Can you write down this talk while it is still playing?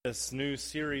This new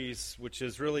series, which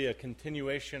is really a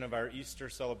continuation of our Easter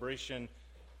celebration,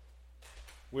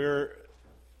 we're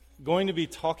going to be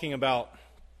talking about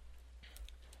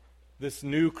this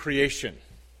new creation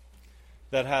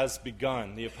that has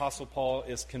begun. The Apostle Paul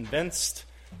is convinced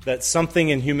that something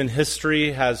in human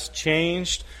history has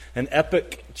changed. An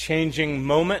epic changing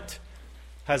moment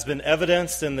has been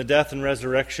evidenced in the death and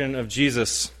resurrection of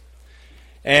Jesus.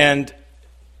 And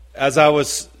as I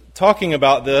was talking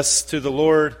about this to the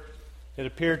Lord, it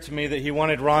appeared to me that He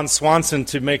wanted Ron Swanson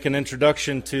to make an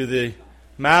introduction to the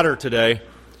matter today.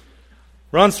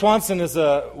 Ron Swanson is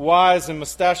a wise and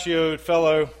mustachioed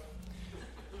fellow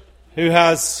who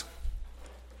has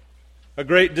a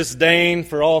great disdain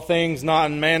for all things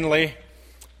non-manly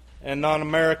and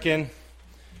non-American,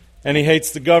 and he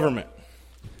hates the government.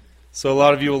 So a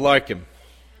lot of you will like him.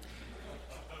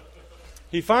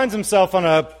 He finds himself on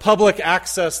a public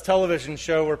access television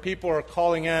show where people are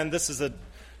calling in. This is a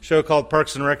show called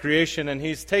Parks and Recreation, and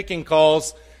he's taking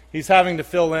calls. He's having to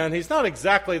fill in. He's not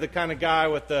exactly the kind of guy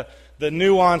with the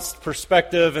nuanced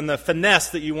perspective and the finesse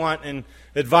that you want in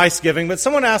advice giving, but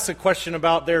someone asks a question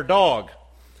about their dog.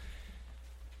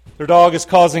 Their dog is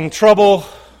causing trouble.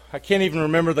 I can't even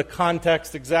remember the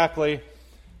context exactly,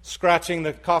 scratching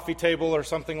the coffee table or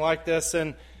something like this,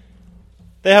 and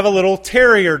they have a little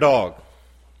terrier dog.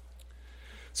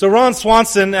 So Ron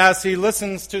Swanson, as he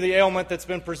listens to the ailment that's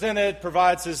been presented,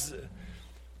 provides his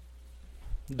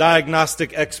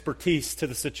diagnostic expertise to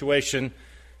the situation.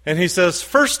 And he says,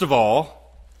 first of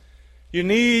all, you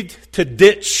need to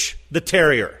ditch the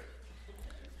terrier.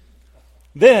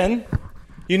 Then,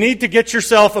 you need to get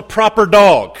yourself a proper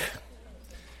dog.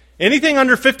 Anything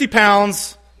under 50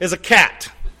 pounds is a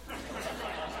cat.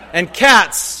 And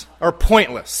cats are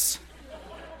pointless.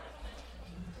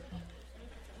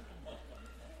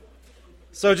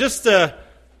 So just to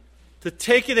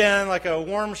take it in like a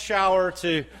warm shower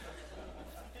to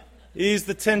ease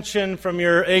the tension from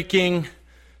your aching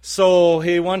soul,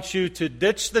 he wants you to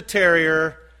ditch the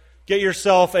terrier, get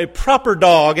yourself a proper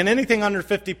dog, and anything under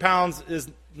 50 pounds is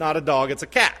not a dog, it's a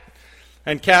cat.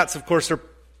 And cats, of course, are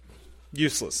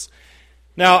useless.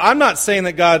 Now, I'm not saying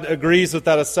that God agrees with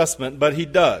that assessment, but He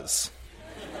does.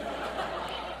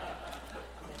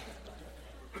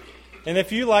 And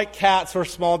if you like cats or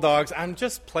small dogs, I'm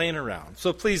just playing around.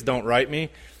 So please don't write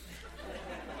me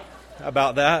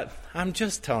about that. I'm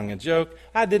just telling a joke.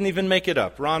 I didn't even make it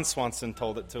up. Ron Swanson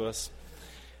told it to us.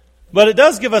 But it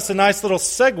does give us a nice little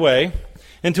segue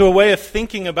into a way of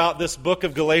thinking about this book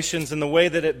of Galatians and the way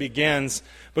that it begins.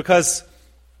 Because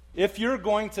if you're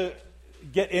going to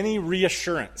get any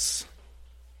reassurance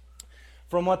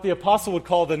from what the apostle would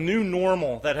call the new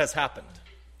normal that has happened,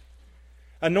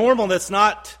 a normal that's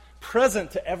not present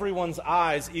to everyone's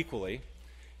eyes equally.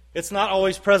 It's not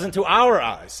always present to our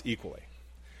eyes equally.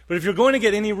 But if you're going to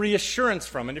get any reassurance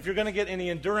from it, if you're going to get any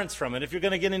endurance from it, if you're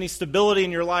going to get any stability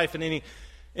in your life and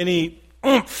any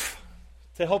oomph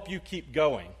to help you keep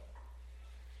going,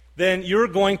 then you're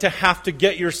going to have to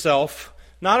get yourself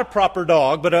not a proper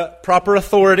dog, but a proper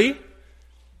authority,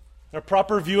 a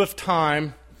proper view of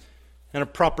time, and a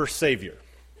proper Savior.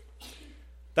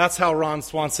 That's how Ron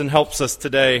Swanson helps us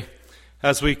today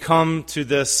as we come to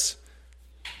this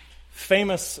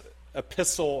famous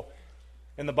epistle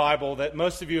in the Bible that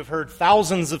most of you have heard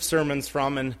thousands of sermons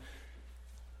from and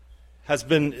has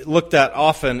been looked at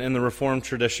often in the Reformed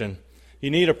tradition.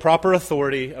 You need a proper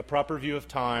authority, a proper view of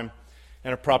time,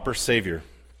 and a proper Savior.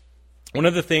 One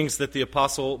of the things that the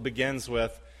apostle begins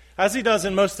with, as he does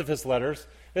in most of his letters,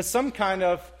 is some kind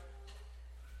of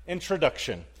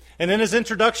introduction. And in his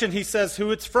introduction, he says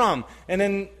who it's from. And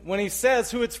then when he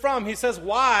says who it's from, he says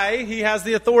why he has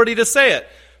the authority to say it.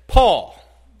 Paul,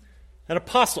 an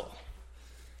apostle,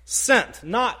 sent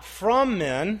not from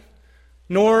men,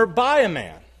 nor by a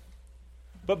man,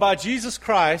 but by Jesus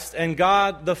Christ and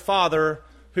God the Father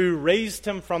who raised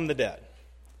him from the dead.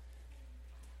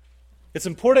 It's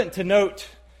important to note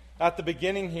at the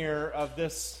beginning here of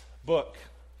this book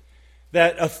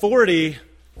that authority,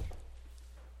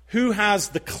 who has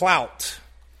the clout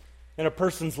in a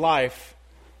person's life,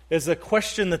 is a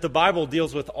question that the Bible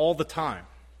deals with all the time.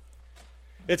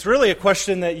 It's really a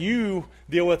question that you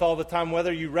deal with all the time,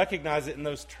 whether you recognize it in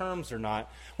those terms or not.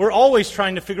 We're always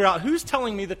trying to figure out who's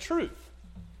telling me the truth.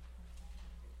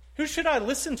 Who should I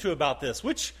listen to about this?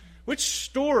 Which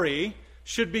story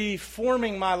should be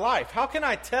forming my life? How can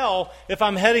I tell if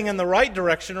I'm heading in the right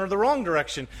direction or the wrong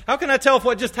direction? How can I tell if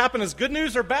what just happened is good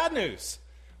news or bad news?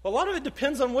 Well, a lot of it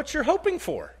depends on what you're hoping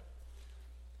for.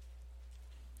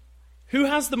 Who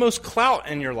has the most clout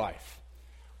in your life?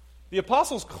 The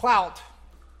apostle's clout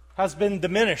has been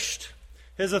diminished.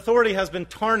 his authority has been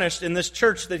tarnished in this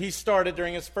church that he started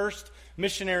during his first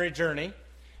missionary journey.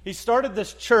 He started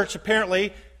this church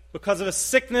apparently because of a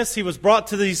sickness. He was brought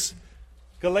to these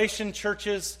Galatian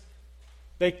churches.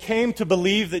 They came to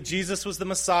believe that Jesus was the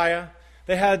Messiah.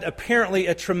 They had apparently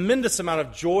a tremendous amount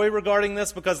of joy regarding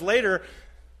this, because later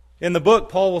in the book,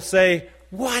 Paul will say,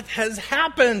 "What has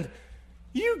happened?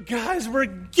 You guys were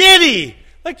giddy,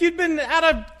 like you'd been at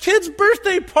a kid's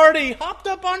birthday party, hopped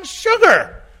up on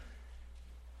sugar.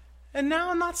 And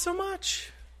now not so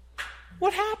much.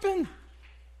 What happened?"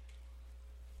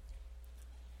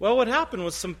 Well, what happened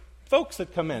was some folks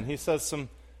had come in. He says some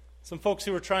folks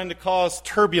who were trying to cause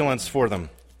turbulence for them,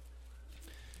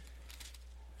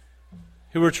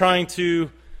 who were trying to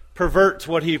pervert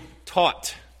what he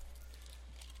taught.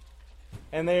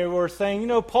 And they were saying,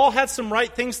 Paul had some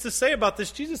right things to say about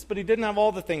this Jesus, but he didn't have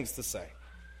all the things to say.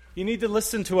 You need to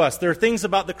listen to us. There are things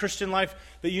about the Christian life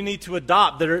that you need to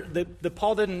adopt that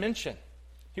Paul didn't mention.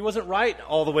 He wasn't right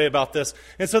all the way about this.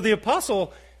 And so the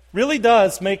apostle really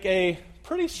does make a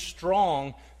pretty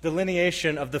strong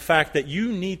delineation of the fact that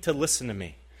you need to listen to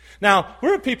me. Now,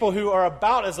 we're people who are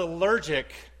about as allergic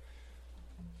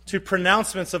to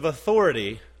pronouncements of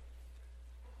authority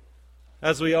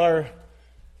as we are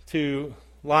to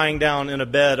lying down in a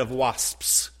bed of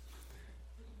wasps.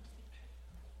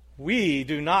 We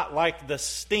do not like the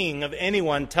sting of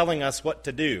anyone telling us what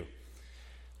to do.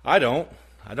 I don't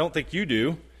think you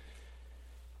do.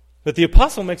 But the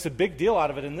apostle makes a big deal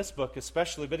out of it in this book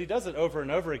especially, but he does it over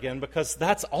and over again because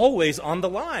that's always on the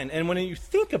line. And when you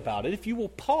think about it, if you will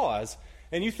pause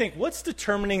and you think, what's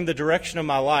determining the direction of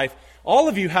my life? All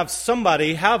of you have some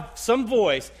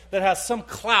voice that has some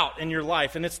clout in your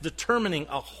life, and it's determining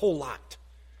a whole lot.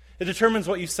 It determines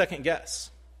what you second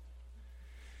guess.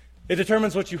 It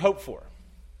determines what you hope for.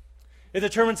 It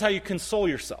determines how you console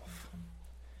yourself.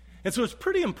 And so it's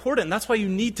pretty important. That's why you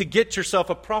need to get yourself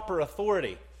a proper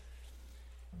authority.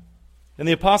 And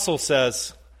the apostle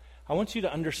says, I want you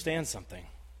to understand something.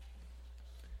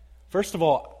 First of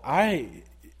all, I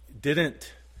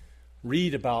didn't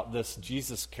read about this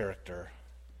Jesus character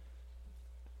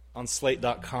on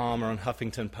Slate.com or on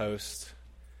Huffington Post.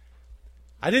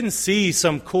 I didn't see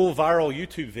some cool viral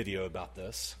YouTube video about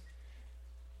this.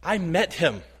 I met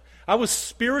him. I was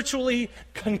spiritually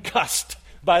concussed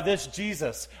by this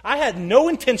Jesus. I had no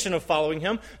intention of following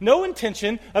him, no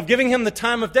intention of giving him the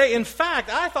time of day. In fact,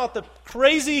 I thought the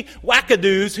crazy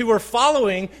wackadoos who were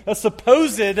following a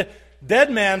supposed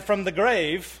dead man from the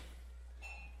grave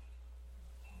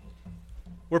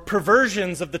were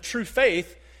perversions of the true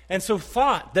faith, and so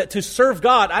thought that to serve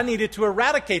God, I needed to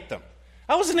eradicate them.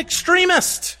 I was an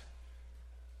extremist.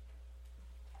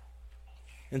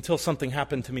 Until something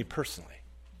happened to me personally.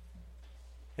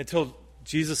 Until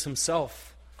Jesus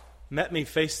himself met me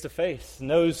face to face,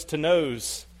 nose to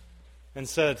nose, and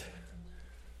said,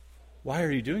 "Why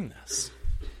are you doing this?"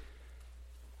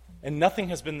 And nothing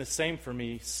has been the same for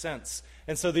me since.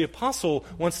 And so the apostle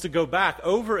wants to go back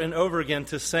over and over again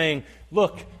to saying,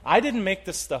 look, I didn't make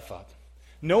this stuff up.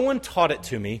 No one taught it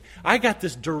to me. I got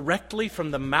this directly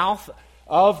from the mouth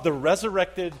of the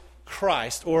resurrected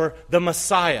Christ, or the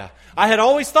Messiah. I had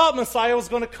always thought Messiah was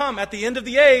going to come at the end of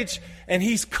the age, and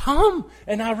he's come,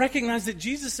 and I recognize that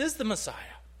Jesus is the Messiah.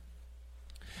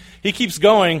 He keeps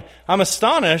going, I'm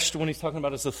astonished when he's talking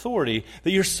about his authority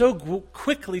that you're so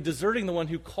quickly deserting the one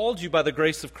who called you by the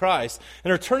grace of Christ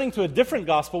and are turning to a different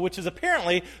gospel, which is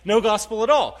apparently no gospel at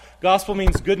all. Gospel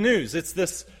means good news. It's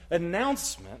this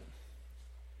announcement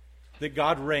that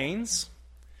God reigns,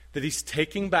 that he's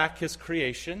taking back his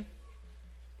creation,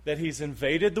 that he's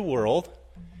invaded the world,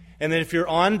 and that if you're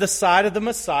on the side of the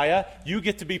Messiah, you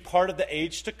get to be part of the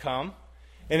age to come.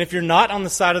 And if you're not on the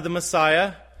side of the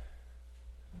Messiah,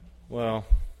 well,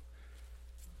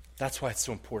 that's why it's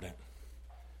so important.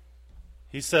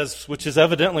 He says, which is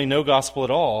evidently no gospel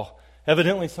at all.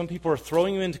 Evidently, some people are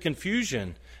throwing you into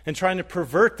confusion and trying to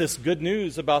pervert this good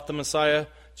news about the Messiah,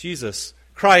 Jesus.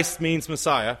 Christ means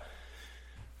Messiah.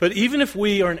 But even if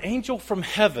we or an angel from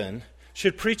heaven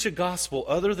should preach a gospel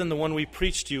other than the one we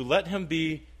preach to you, let him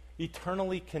be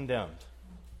eternally condemned.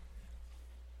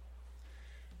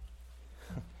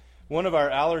 One of our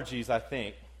allergies, I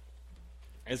think,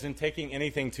 is in taking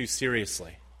anything too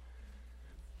seriously.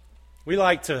 We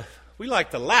like to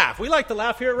laugh. We like to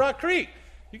laugh here at Rock Creek.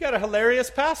 You got a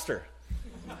hilarious pastor.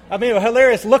 A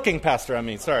hilarious looking pastor,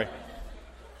 sorry.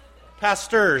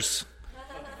 Pastors.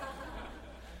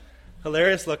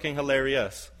 Hilarious looking,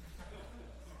 hilarious.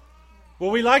 Well,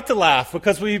 we like to laugh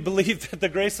because we believe that the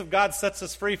grace of God sets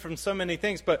us free from so many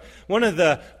things. But one of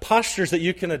the postures that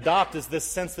you can adopt is this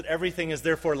sense that everything is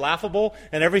therefore laughable,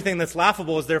 and everything that's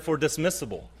laughable is therefore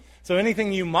dismissible. So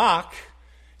anything you mock,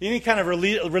 any kind of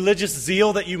religious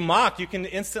zeal that you mock, you can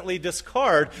instantly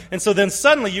discard. And so then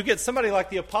suddenly you get somebody like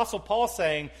the Apostle Paul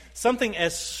saying something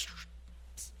as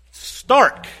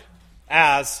stark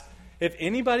as, if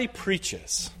anybody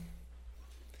preaches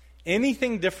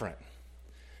anything different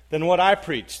than what I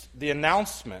preached, the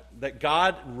announcement that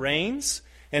God reigns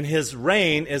and his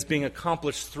reign is being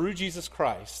accomplished through Jesus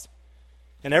Christ,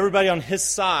 and everybody on his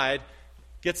side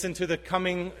gets into the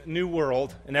coming new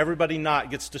world, and everybody not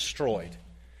gets destroyed.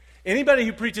 Anybody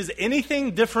who preaches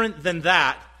anything different than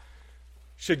that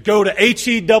should go to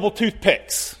H-E double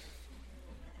toothpicks.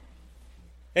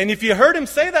 And if you heard him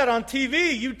say that on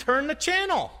TV, you turn the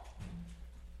channel.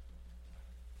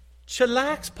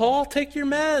 Chillax, Paul, take your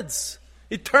meds.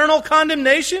 Eternal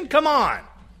condemnation? Come on.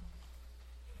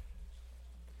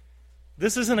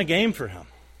 This isn't a game for him.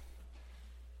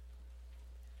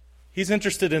 He's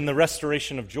interested in the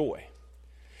restoration of joy.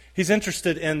 He's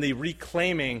interested in the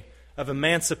reclaiming of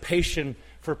emancipation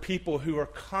for people who are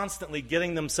constantly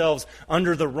getting themselves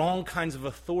under the wrong kinds of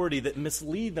authority that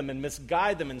mislead them and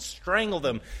misguide them and strangle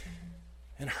them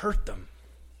and hurt them.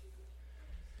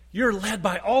 You're led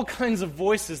by all kinds of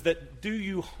voices that do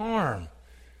you harm,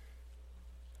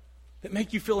 that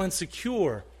make you feel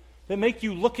insecure, that make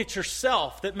you look at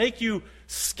yourself, that make you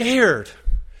scared.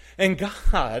 And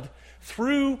God,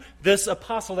 through this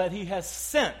apostle that he has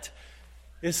sent,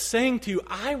 is saying to you,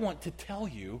 I want to tell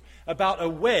you about a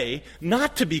way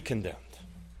not to be condemned.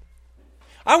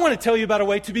 I want to tell you about a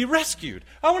way to be rescued.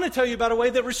 I want to tell you about a way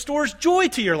that restores joy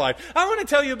to your life. I want to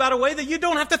tell you about a way that you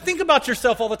don't have to think about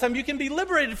yourself all the time. You can be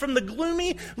liberated from the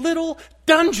gloomy little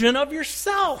dungeon of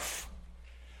yourself.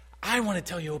 I want to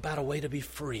tell you about a way to be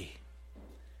free.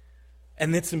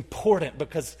 And it's important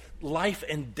because life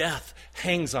and death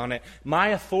hangs on it. My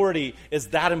authority is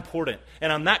that important.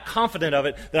 And I'm that confident of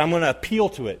it that I'm going to appeal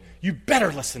to it. You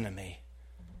better listen to me.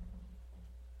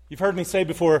 You've heard me say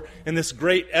before in this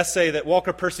great essay that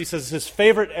Walker Percy says is his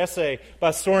favorite essay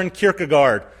by Soren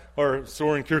Kierkegaard. Or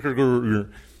Soren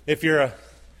Kierkegaard, if you're a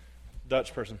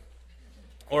Dutch person.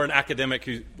 Or an academic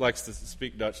who likes to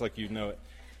speak Dutch like you know it.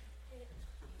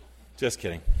 Just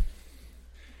kidding.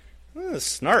 Ooh, the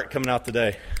snark coming out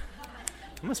today.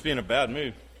 I must be in a bad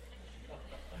mood.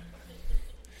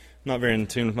 Not very in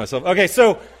tune with myself. Okay,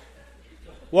 so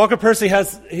Walker Percy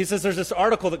he says there's this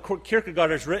article that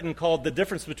Kierkegaard has written called The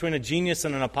Difference Between a Genius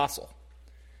and an Apostle.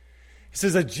 He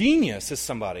says a genius is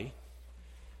somebody,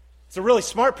 it's a really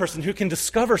smart person who can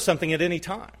discover something at any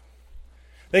time.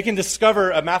 They can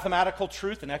discover a mathematical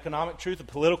truth, an economic truth, a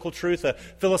political truth, a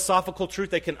philosophical truth.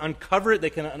 They can uncover it, they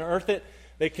can unearth it,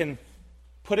 they can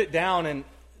put it down, and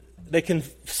they can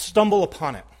stumble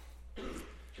upon it.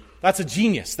 That's a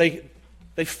genius. They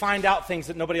find out things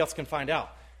that nobody else can find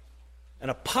out. An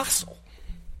apostle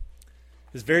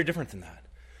is very different than that.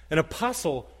 An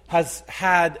apostle has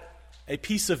had a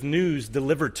piece of news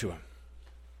delivered to him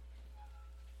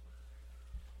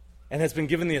and has been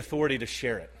given the authority to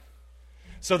share it.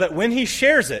 So that when he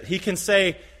shares it, he can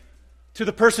say to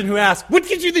the person who asks, what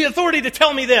gives you the authority to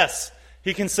tell me this?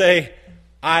 He can say,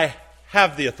 I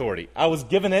have the authority. I was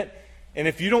given it, and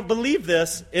if you don't believe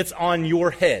this, it's on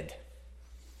your head.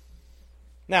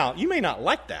 Now, you may not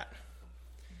like that,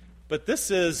 but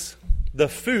this is the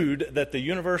food that the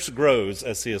universe grows,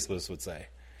 as C.S. Lewis would say.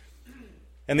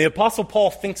 And the Apostle Paul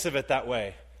thinks of it that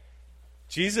way.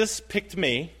 Jesus picked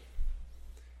me,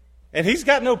 and he's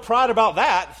got no pride about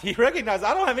that. He recognized,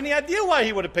 I don't have any idea why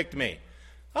he would have picked me.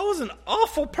 I was an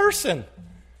awful person.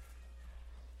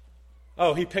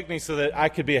 Oh, he picked me so that I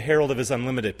could be a herald of his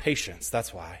unlimited patience.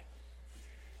 That's why.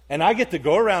 And I get to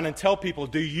go around and tell people,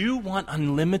 do you want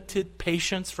unlimited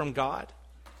patience from God?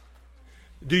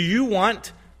 Do you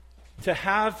want to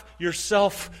have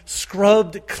yourself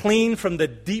scrubbed clean from the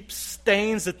deep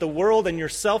stains that the world and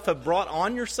yourself have brought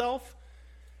on yourself?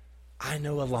 I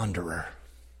know a launderer.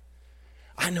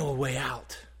 I know a way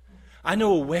out. I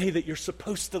know a way that you're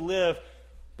supposed to live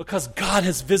because God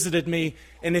has visited me,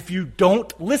 and if you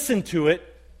don't listen to it,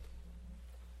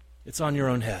 it's on your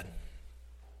own head.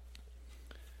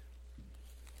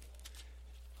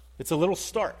 It's a little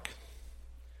stark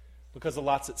because a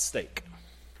lot's at stake.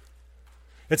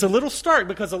 It's a little stark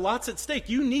because a lot's at stake.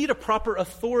 You need a proper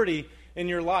authority in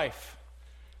your life.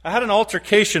 I had an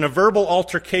altercation, a verbal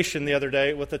altercation the other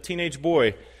day with a teenage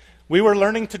boy. We were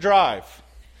learning to drive.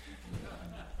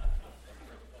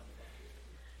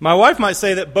 My wife might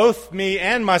say that both me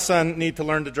and my son need to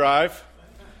learn to drive.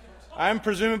 I'm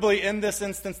presumably, in this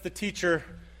instance, the teacher,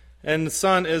 and the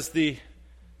son is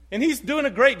and he's doing a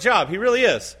great job. He really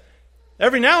is.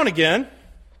 Every now and again,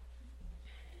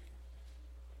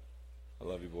 I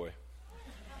love you, boy.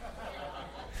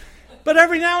 But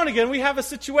every now and again, we have a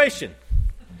situation.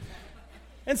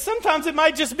 And sometimes it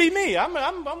might just be me. I'm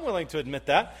willing to admit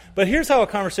that. But here's how a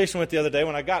conversation went the other day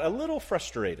when I got a little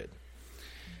frustrated.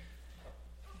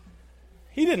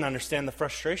 He didn't understand the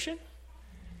frustration.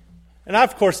 And I,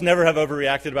 of course, never have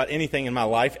overreacted about anything in my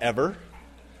life, ever.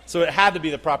 So it had to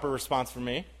be the proper response for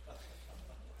me.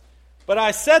 But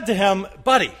I said to him,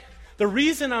 buddy, the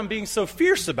reason I'm being so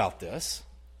fierce about this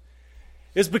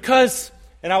is because,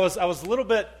 and I was a little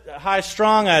bit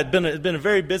high-strung. It'd been a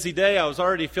very busy day. I was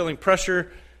already feeling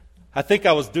pressure. I think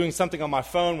I was doing something on my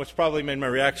phone, which probably made my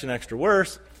reaction extra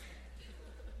worse.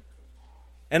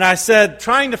 And I said,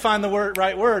 trying to find the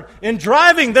right word, in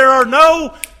driving there are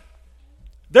no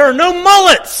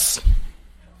mullets.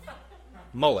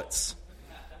 Mullets.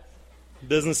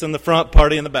 Business in the front,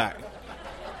 party in the back.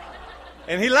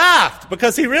 And he laughed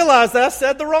because he realized that I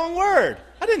said the wrong word.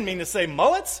 I didn't mean to say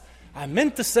mullets. I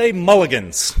meant to say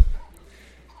mulligans.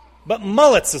 But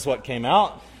mullets is what came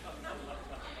out.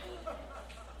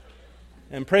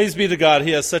 And praise be to God,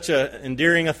 he has such an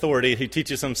endearing authority. He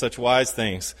teaches him such wise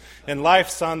things. In life,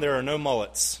 son, there are no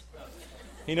mullets.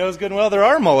 He knows good and well there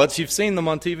are mullets. You've seen them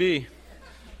on TV.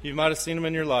 You might have seen them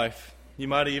in your life. You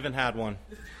might have even had one.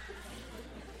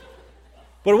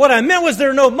 But what I meant was there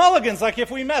are no mulligans. Like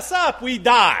if we mess up, we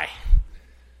die.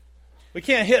 We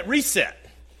can't hit reset.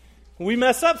 When we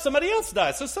mess up, somebody else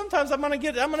dies. So sometimes I'm going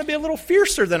to be a little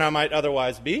fiercer than I might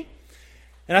otherwise be.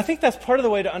 And I think that's part of the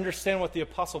way to understand what the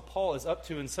Apostle Paul is up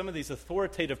to in some of these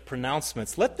authoritative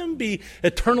pronouncements. Let them be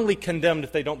eternally condemned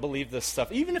if they don't believe this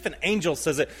stuff. Even if an angel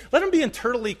says it, let them be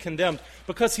eternally condemned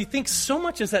because he thinks so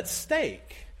much is at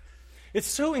stake. It's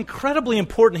so incredibly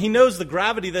important. He knows the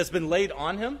gravity that's been laid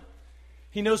on him.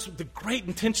 He knows the great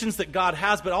intentions that God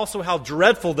has, but also how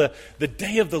dreadful the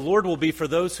day of the Lord will be for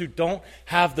those who don't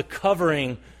have the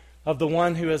covering of the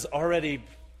one who has already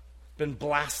been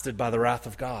blasted by the wrath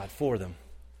of God for them.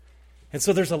 And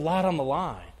so there's a lot on the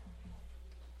line.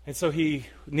 And so he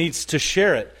needs to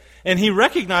share it. And he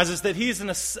recognizes that he's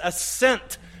a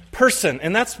sent person.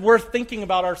 And that's worth thinking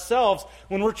about ourselves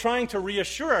when we're trying to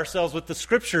reassure ourselves with the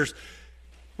Scriptures.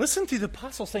 Listen to the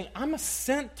apostle saying, I'm a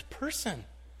sent person.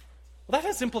 Well, that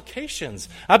has implications.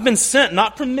 I've been sent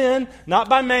not from men, not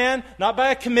by man, not by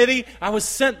a committee. I was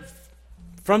sent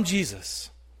from Jesus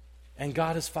and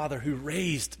God his Father who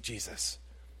raised Jesus.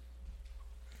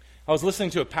 I was listening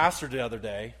to a pastor the other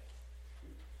day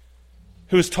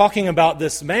who was talking about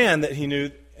this man that he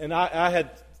knew, and I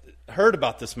had heard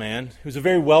about this man. He was a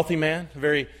very wealthy man, a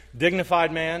very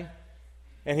dignified man,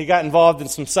 and he got involved in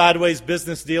some sideways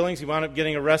business dealings. He wound up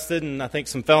getting arrested, and I think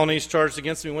some felonies charged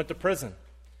against him. He went to prison.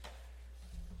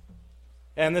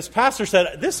 And this pastor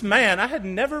said, this man I had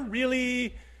never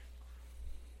really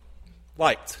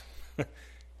liked.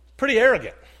 Pretty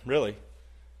arrogant, really.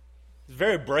 He's a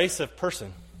very abrasive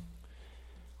person.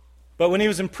 But when he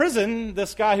was in prison,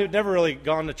 this guy who'd never really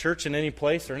gone to church in any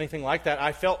place or anything like that,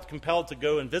 I felt compelled to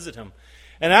go and visit him.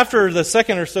 And after the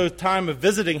second or so time of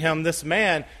visiting him, this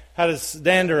man had his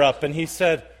dander up and he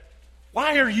said,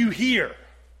 why are you here?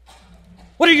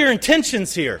 What are your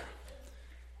intentions here?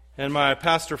 And my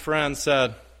pastor friend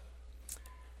said,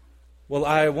 well,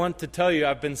 I want to tell you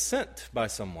I've been sent by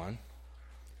someone.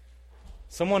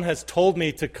 Someone has told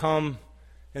me to come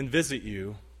and visit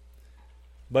you,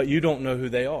 but you don't know who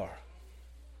they are.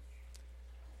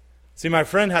 See, my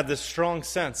friend had this strong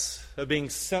sense of being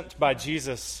sent by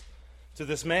Jesus to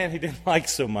this man he didn't like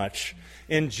so much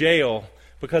in jail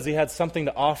because he had something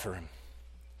to offer him.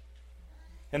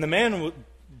 And the man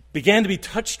began to be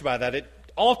touched by that. It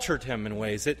altered him in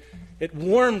ways. It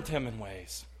warmed him in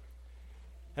ways.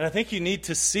 And I think you need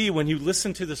to see when you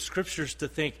listen to the Scriptures to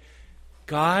think,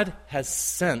 God has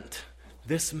sent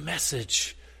this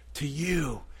message to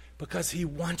you because he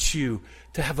wants you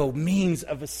to have a means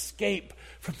of escape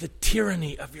from the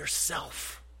tyranny of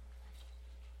yourself.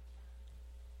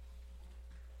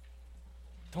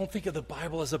 Don't think of the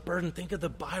Bible as a burden. Think of the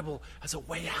Bible as a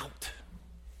way out.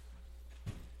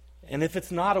 And if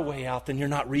it's not a way out, then you're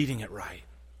not reading it right.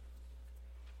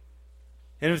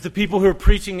 And if the people who are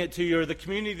preaching it to you or the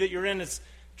community that you're in is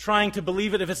trying to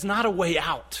believe it, if it's not a way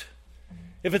out,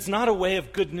 if it's not a way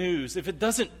of good news, if it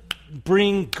doesn't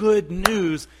bring good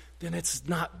news, then it's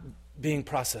not being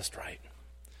processed right.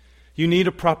 You need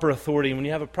a proper authority. And when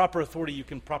you have a proper authority, you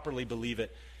can properly believe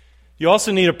it. You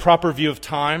also need a proper view of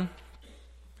time.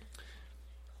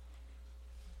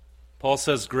 Paul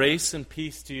says, grace and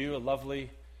peace to you, a lovely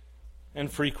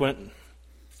and frequent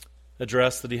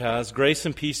address that he has. Grace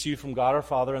and peace to you from God our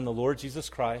Father and the Lord Jesus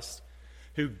Christ,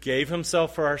 who gave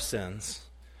himself for our sins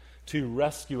to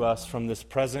rescue us from this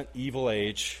present evil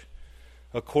age,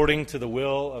 according to the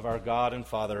will of our God and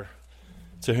Father,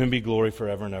 to whom be glory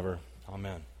forever and ever.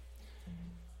 Amen.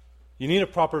 You need a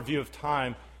proper view of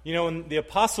time. You know, when the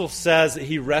apostle says that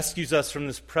he rescues us from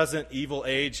this present evil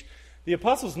age, the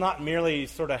apostle's not merely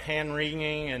sort of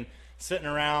hand-wringing and sitting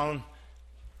around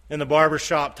in the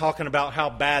barbershop talking about how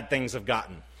bad things have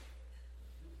gotten.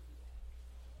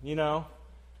 You know?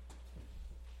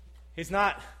 He's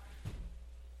not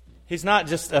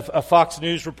just a Fox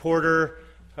News reporter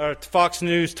or a Fox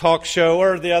News talk show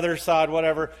or the other side,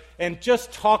 whatever, and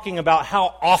just talking about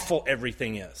how awful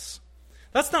everything is.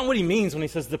 That's not what he means when he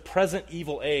says the present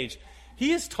evil age.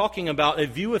 He is talking about a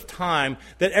view of time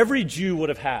that every Jew would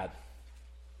have had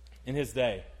in his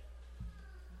day.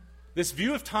 This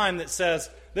view of time that says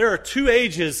there are two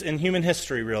ages in human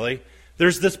history, really.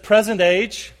 There's this present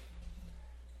age,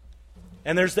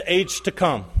 and there's the age to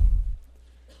come.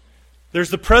 There's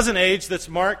the present age that's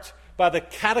marked by the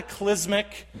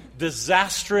cataclysmic,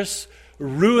 disastrous,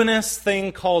 ruinous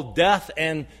thing called death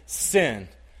and sin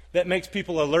that makes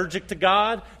people allergic to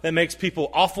God, that makes people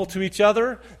awful to each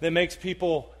other, that makes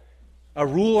people a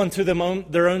rule unto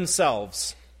their own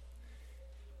selves.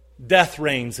 Death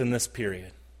reigns in this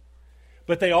period.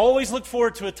 But they always look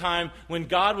forward to a time when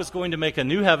God was going to make a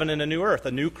new heaven and a new earth,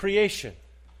 a new creation.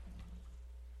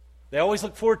 They always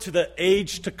look forward to the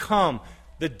age to come,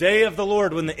 the day of the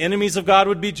Lord when the enemies of God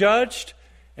would be judged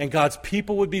and God's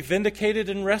people would be vindicated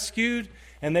and rescued,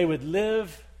 and they would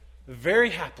live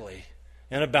very happily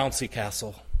in a bouncy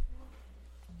castle.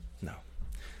 No.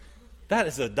 That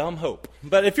is a dumb hope.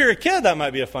 But if you're a kid, that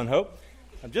might be a fun hope.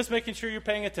 I'm just making sure you're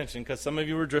paying attention because some of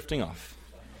you were drifting off.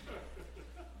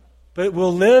 But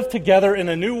we'll live together in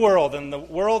a new world, in the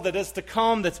world that is to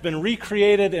come, that's been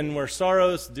recreated and where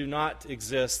sorrows do not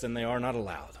exist and they are not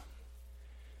allowed.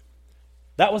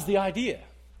 That was the idea.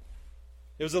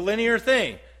 It was a linear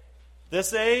thing.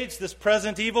 This age, this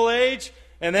present evil age,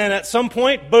 and then at some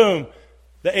point, boom,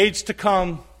 the age to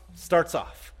come starts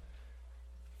off.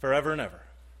 Forever and ever.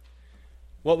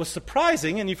 What was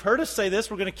surprising, and you've heard us say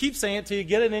this, we're going to keep saying it till you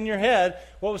get it in your head.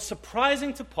 What was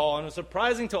surprising to Paul and was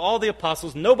surprising to all the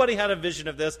apostles, nobody had a vision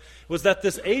of this, was that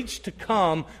this age to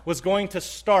come was going to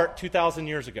start 2,000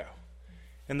 years ago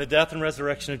in the death and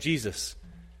resurrection of Jesus.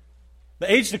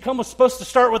 The age to come was supposed to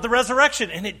start with the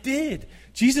resurrection, and it did.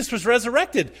 Jesus was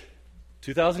resurrected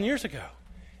 2,000 years ago.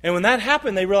 And when that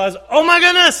happened, they realized, oh my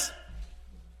goodness!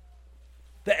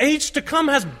 The age to come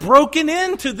has broken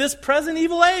into this present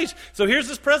evil age. So here's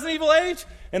this present evil age,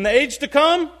 and the age to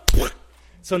come.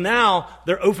 So now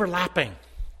they're overlapping.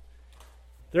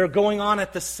 They're going on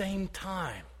at the same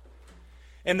time.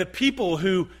 And the people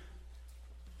who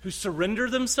surrender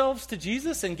themselves to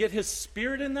Jesus and get His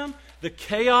Spirit in them, the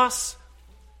chaos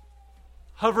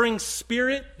hovering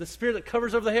spirit, the spirit that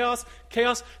covers over the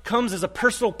chaos comes as a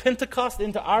personal Pentecost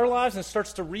into our lives and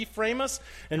starts to reframe us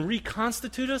and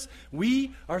reconstitute us.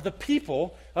 We are the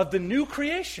people of the new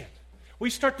creation.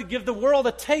 We start to give the world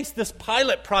a taste, this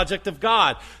pilot project of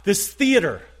God, this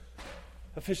theater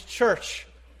of His church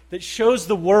that shows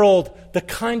the world the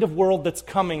kind of world that's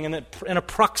coming in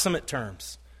approximate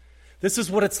terms. This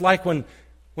is what it's like when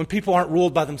people aren't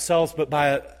ruled by themselves but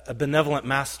by a benevolent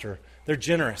master. They're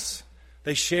generous.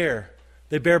 They share.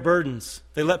 They bear burdens.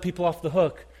 They let people off the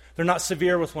hook. They're not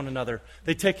severe with one another.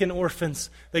 They take in orphans.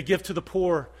 They give to the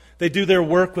poor. They do their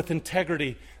work with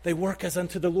integrity. They work as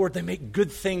unto the Lord. They make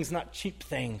good things, not cheap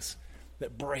things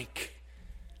that break.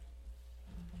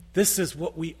 This is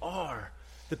what we are,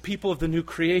 the people of the new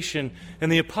creation.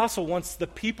 And the apostle wants the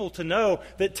people to know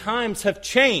that times have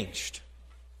changed.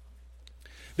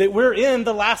 That we're in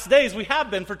the last days. We have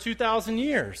been for 2,000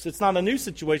 years. It's not a new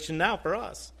situation now for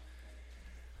us.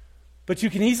 But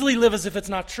you can easily live as if it's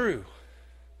not true.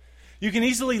 You can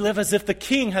easily live as if the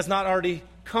king has not already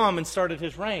come and started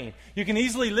his reign. You can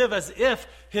easily live as if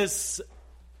his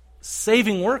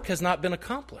saving work has not been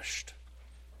accomplished.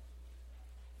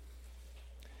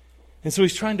 And so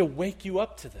he's trying to wake you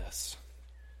up to this.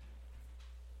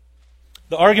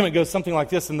 The argument goes something like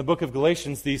this in the book of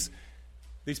Galatians. These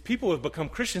people who have become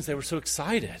Christians, they were so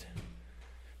excited.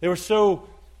 They were so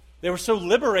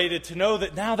liberated to know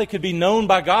that now they could be known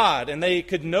by God and they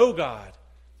could know God.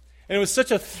 And it was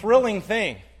such a thrilling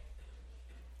thing.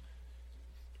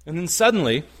 And then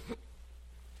suddenly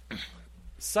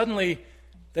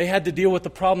they had to deal with the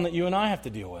problem that you and I have to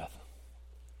deal with.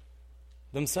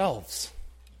 Themselves.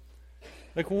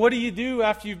 Like, what do you do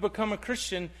after you've become a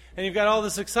Christian and you've got all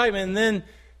this excitement and then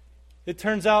it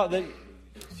turns out that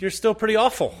you're still pretty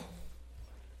awful?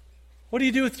 What do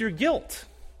you do with your guilt?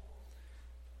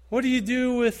 What do you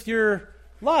do with your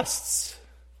lusts?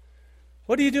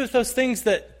 What do you do with those things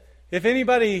that if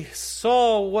anybody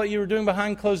saw what you were doing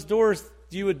behind closed doors,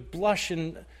 you would blush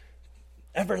and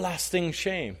everlasting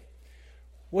shame?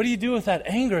 What do you do with that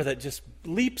anger that just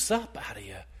leaps up out of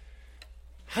you?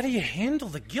 How do you handle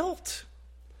the guilt?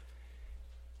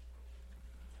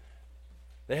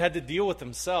 They had to deal with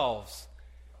themselves.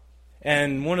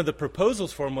 And one of the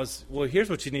proposals for them was, well, here's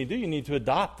what you need to do. You need to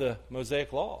adopt the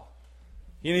Mosaic law.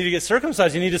 You need to get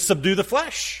circumcised. You need to subdue the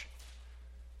flesh.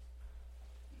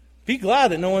 Be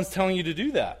glad that no one's telling you to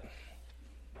do that.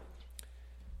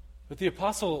 But the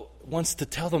apostle wants to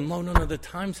tell them, no, the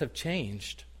times have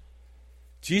changed.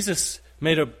 Jesus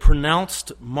made a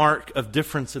pronounced mark of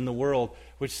difference in the world,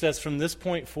 which says from this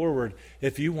point forward,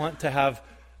 if you want to have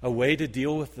a way to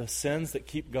deal with the sins that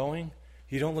keep going,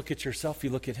 you don't look at yourself, you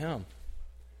look at him.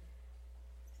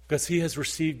 Because he has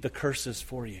received the curses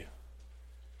for you.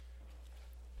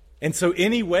 And so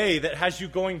any way that has you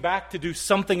going back to do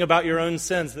something about your own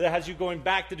sins, that has you going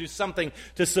back to do something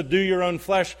to subdue your own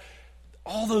flesh,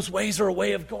 all those ways are a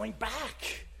way of going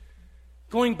back.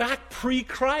 Going back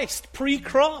pre-Christ,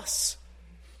 pre-cross.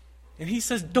 And he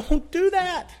says, don't do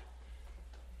that.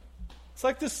 It's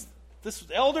like this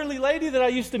elderly lady that I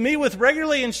used to meet with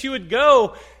regularly, and she would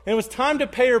go, and it was time to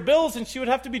pay her bills, and she would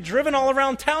have to be driven all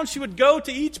around town. She would go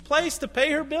to each place to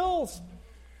pay her bills.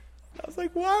 I was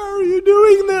like, why are you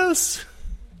doing this?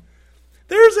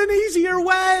 There's an easier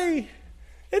way.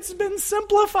 It's been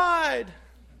simplified.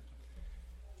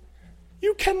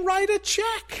 You can write a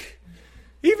check,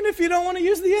 even if you don't want to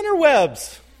use the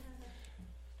interwebs.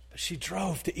 But she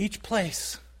drove to each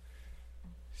place.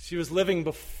 She was living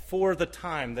before the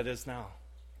time that is now.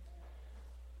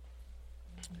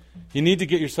 You need to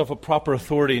get yourself a proper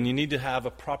authority, and you need to have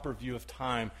a proper view of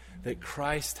time that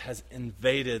Christ has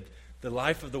invaded. The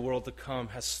life of the world to come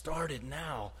has started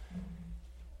now.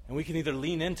 And we can either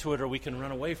lean into it or we can run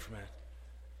away from it.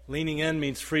 Leaning in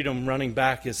means freedom. Running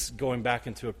back is going back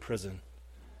into a prison.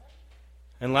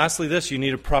 And lastly, this, you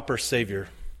need a proper Savior.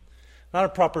 Not a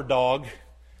proper dog,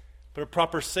 but a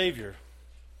proper Savior.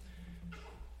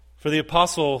 For the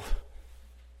apostle,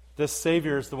 this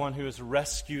Savior is the one who has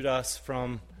rescued us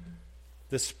from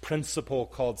this principle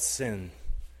called sin.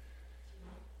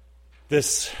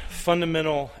 This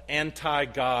fundamental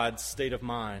anti-God state of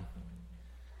mind.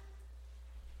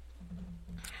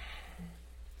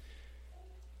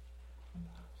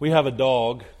 We have a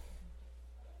dog,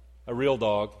 a real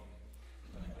dog,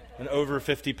 an over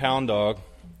 50-pound dog,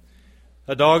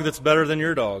 a dog that's better than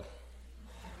your dog.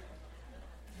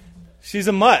 She's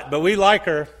a mutt, but we like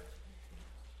her.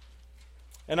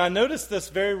 And I notice this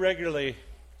very regularly,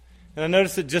 and I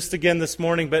noticed it just again this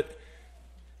morning, but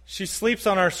she sleeps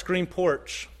on our screen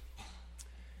porch.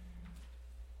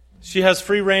 She has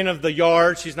free reign of the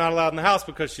yard. She's not allowed in the house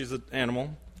because she's an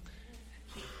animal.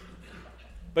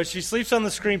 But she sleeps on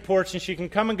the screen porch, and she can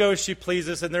come and go as she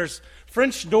pleases. And there's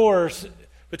French doors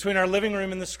between our living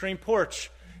room and the screen porch.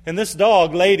 And this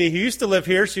dog, Lady, who used to live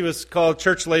here, she was called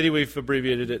Church Lady. We've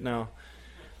abbreviated it now.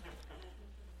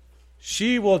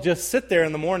 She will just sit there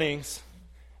in the mornings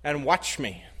and watch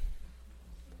me.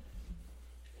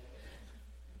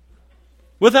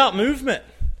 Without movement.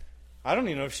 I don't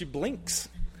even know if she blinks.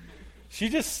 She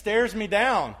just stares me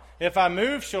down. If I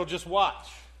move, she'll just watch.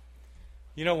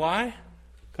 You know why?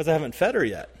 Because I haven't fed her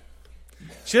yet.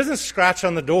 She doesn't scratch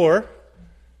on the door.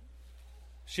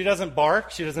 She doesn't bark.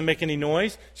 She doesn't make any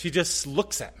noise. She just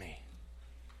looks at me.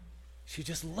 She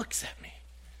just looks at me.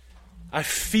 I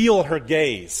feel her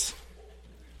gaze.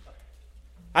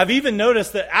 I've even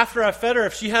noticed that after I fed her,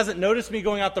 if she hasn't noticed me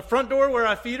going out the front door where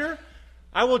I feed her,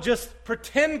 I will just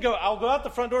I'll go out the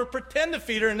front door, pretend to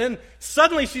feed her, and then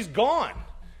suddenly she's gone.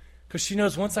 Because she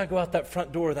knows once I go out that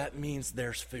front door, that means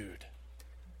there's food.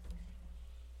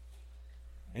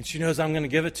 And she knows I'm going to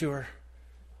give it to her.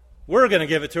 We're going to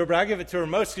give it to her, but I give it to her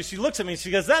most because she looks at me and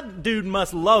she goes, that dude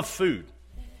must love food.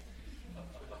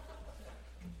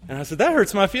 And I said, that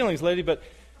hurts my feelings, lady, but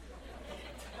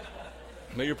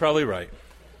you're probably right.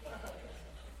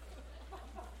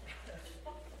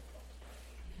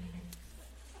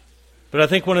 But I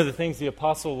think one of the things the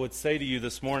apostle would say to you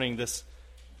this morning,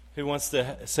 who wants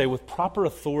to say with proper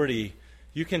authority,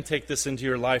 you can take this into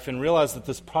your life and realize that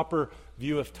this proper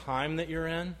view of time that you're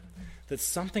in, that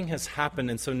something has happened,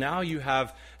 and so now you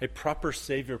have a proper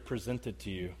Savior presented to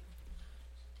you.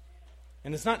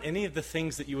 And it's not any of the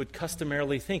things that you would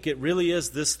customarily think. It really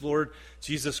is this Lord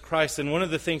Jesus Christ. And one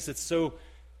of the things that's so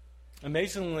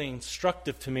amazingly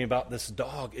instructive to me about this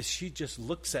dog is she just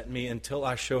looks at me until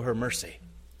I show her mercy.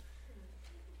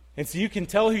 And so you can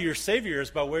tell who your Savior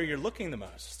is by where you're looking the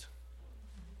most.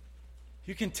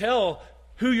 You can tell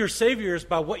who your Savior is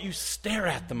by what you stare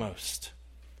at the most.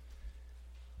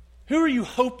 Who are you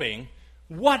hoping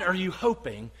what are you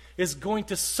hoping is going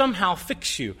to somehow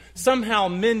fix you, somehow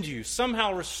mend you,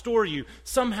 somehow restore you,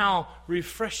 somehow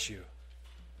refresh you?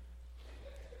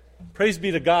 Praise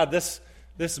be to God, this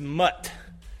mutt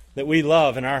that we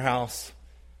love in our house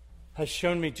has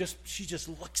shown me she just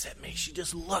looks at me. She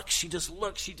just looks, she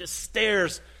just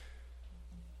stares.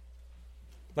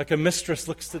 Like a mistress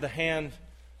looks to the hand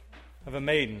of a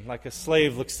maiden, like a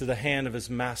slave looks to the hand of his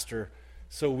master.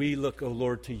 So we look, O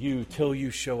Lord, to you till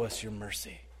you show us your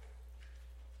mercy.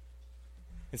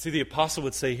 And see, the apostle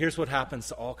would say, here's what happens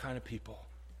to all kind of people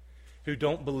who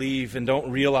don't believe and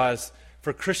don't realize,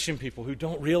 for Christian people who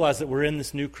don't realize that we're in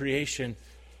this new creation.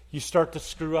 You start to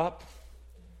screw up.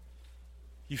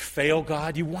 You fail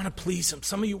God. You want to please Him.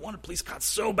 Some of you want to please God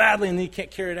so badly, and then you can't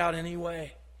carry it out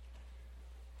anyway.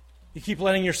 You keep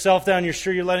letting yourself down. You're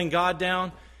sure you're letting God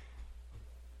down.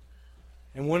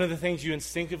 And one of the things you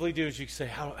instinctively do is you say,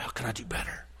 how can I do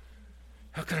better?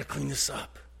 How can I clean this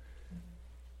up?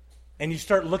 And you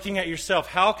start looking at yourself.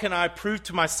 How can I prove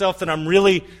to myself that I'm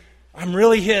really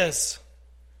His?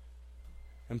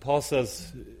 And Paul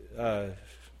says,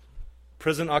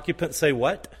 prison occupants say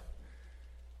what?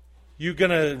 You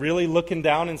going to really looking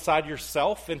down inside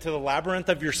yourself, into the labyrinth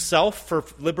of yourself for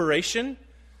liberation?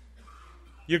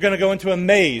 You're going to go into a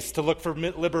maze to look for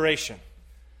liberation.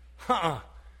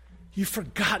 You've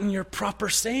forgotten your proper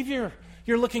Savior.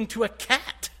 You're looking to a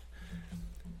cat.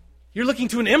 You're looking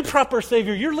to an improper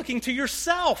Savior. You're looking to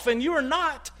yourself, and you are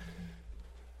not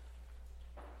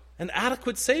an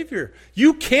adequate Savior.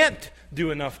 You can't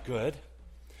do enough good.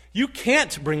 You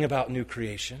can't bring about new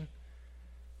creation.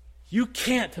 You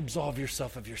can't absolve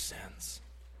yourself of your sins.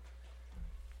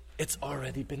 It's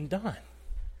already been done.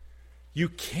 You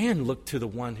can look to the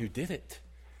one who did it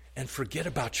and forget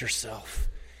about yourself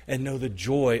and know the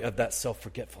joy of that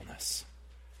self-forgetfulness.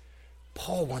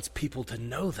 Paul wants people to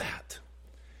know that.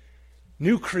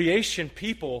 New creation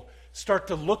people start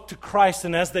to look to Christ,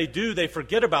 and as they do, they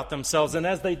forget about themselves. And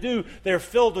as they do, they're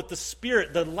filled with the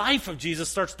Spirit. The life of Jesus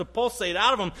starts to pulsate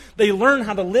out of them. They learn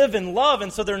how to live in love,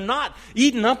 and so they're not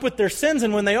eaten up with their sins.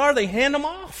 And when they are, they hand them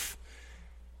off.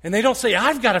 And they don't say,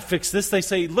 I've got to fix this. They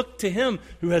say, look to Him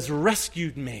who has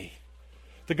rescued me.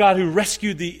 The God who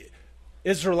rescued the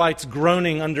Israelites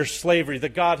groaning under slavery. The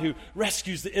God who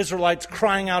rescues the Israelites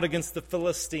crying out against the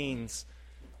Philistines.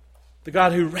 The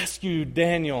God who rescued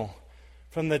Daniel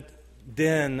from the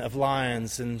den of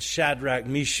lions, and Shadrach,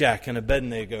 Meshach, and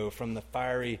Abednego from the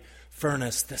fiery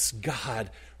furnace. This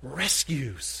God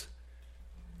rescues.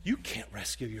 You can't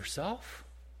rescue yourself.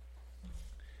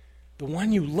 The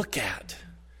one you look at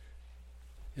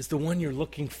is the one you're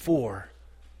looking for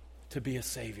to be a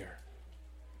Savior.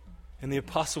 And the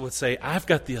apostle would say, I've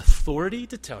got the authority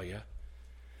to tell you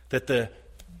that the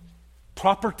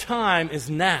proper time is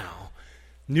now.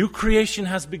 New creation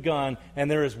has begun, and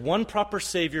there is one proper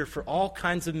Savior for all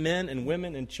kinds of men and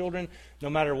women and children, no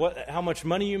matter how much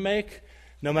money you make,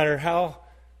 no matter how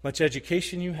much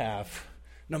education you have,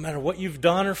 no matter what you've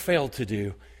done or failed to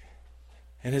do.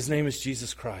 And His name is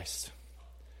Jesus Christ.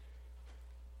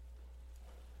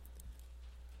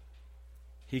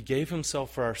 He gave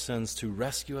Himself for our sins to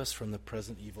rescue us from the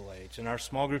present evil age. In our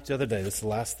small group the other day, this is the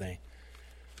last thing.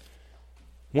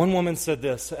 One woman said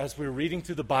this as we were reading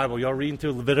through the Bible. Y'all reading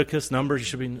through Leviticus, Numbers, you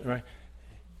should be, right?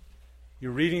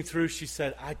 You're reading through, she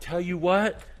said, I tell you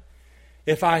what,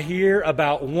 if I hear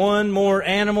about one more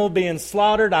animal being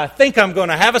slaughtered, I think I'm going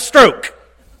to have a stroke.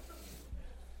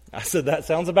 I said, that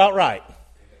sounds about right.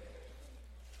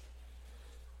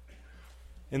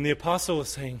 And the apostle was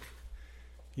saying,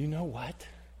 you know what?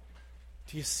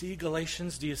 Do you see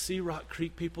Galatians? Do you see Rock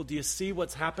Creek people? Do you see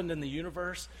what's happened in the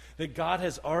universe? That God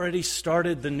has already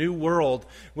started the new world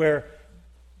where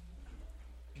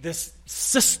this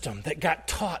system that got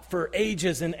taught for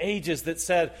ages and ages that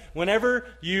said, whenever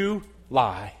you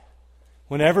lie,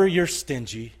 whenever you're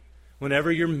stingy,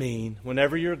 whenever you're mean,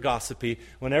 whenever you're gossipy,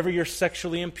 whenever you're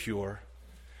sexually impure,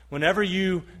 whenever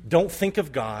you don't think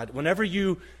of God, whenever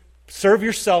you serve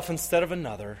yourself instead of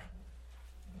another,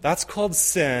 that's called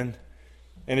sin.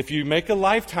 And if you make a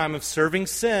lifetime of serving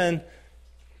sin,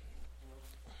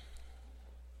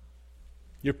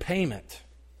 your payment,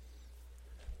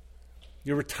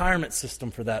 your retirement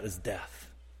system for that is death.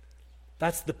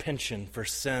 That's the pension for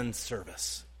sin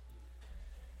service.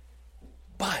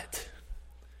 But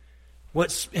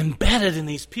what's embedded in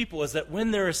these people is that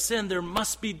when there is sin, there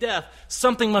must be death.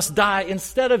 Something must die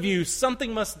instead of you.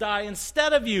 Something must die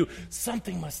instead of you.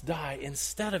 Something must die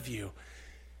instead of you.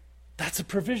 That's a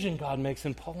provision God makes,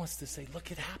 and Paul wants to say,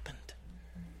 look, it happened.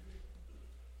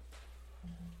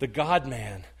 The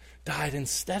God-man died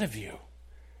instead of you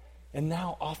and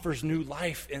now offers new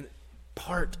life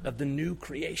part of the new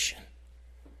creation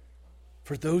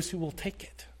for those who will take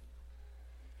it,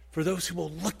 for those who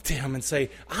will look to him and say,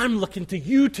 I'm looking to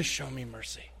you to show me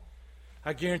mercy.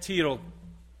 I guarantee it'll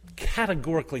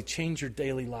categorically change your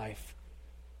daily life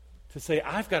to say,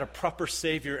 I've got a proper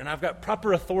Savior and I've got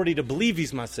proper authority to believe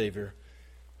he's my Savior.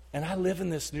 And I live in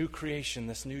this new creation,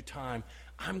 this new time.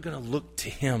 I'm going to look to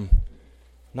him,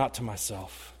 not to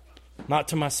myself, not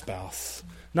to my spouse,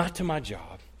 not to my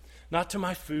job, not to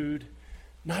my food,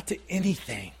 not to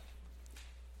anything.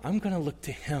 I'm going to look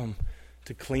to him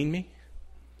to clean me,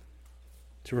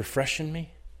 to refreshen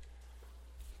me,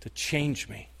 to change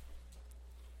me,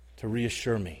 to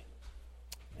reassure me,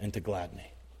 and to gladden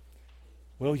me.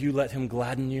 Will you let him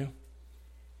gladden you?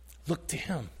 Look to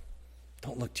him.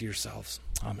 Don't look to yourselves.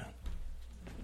 Amen.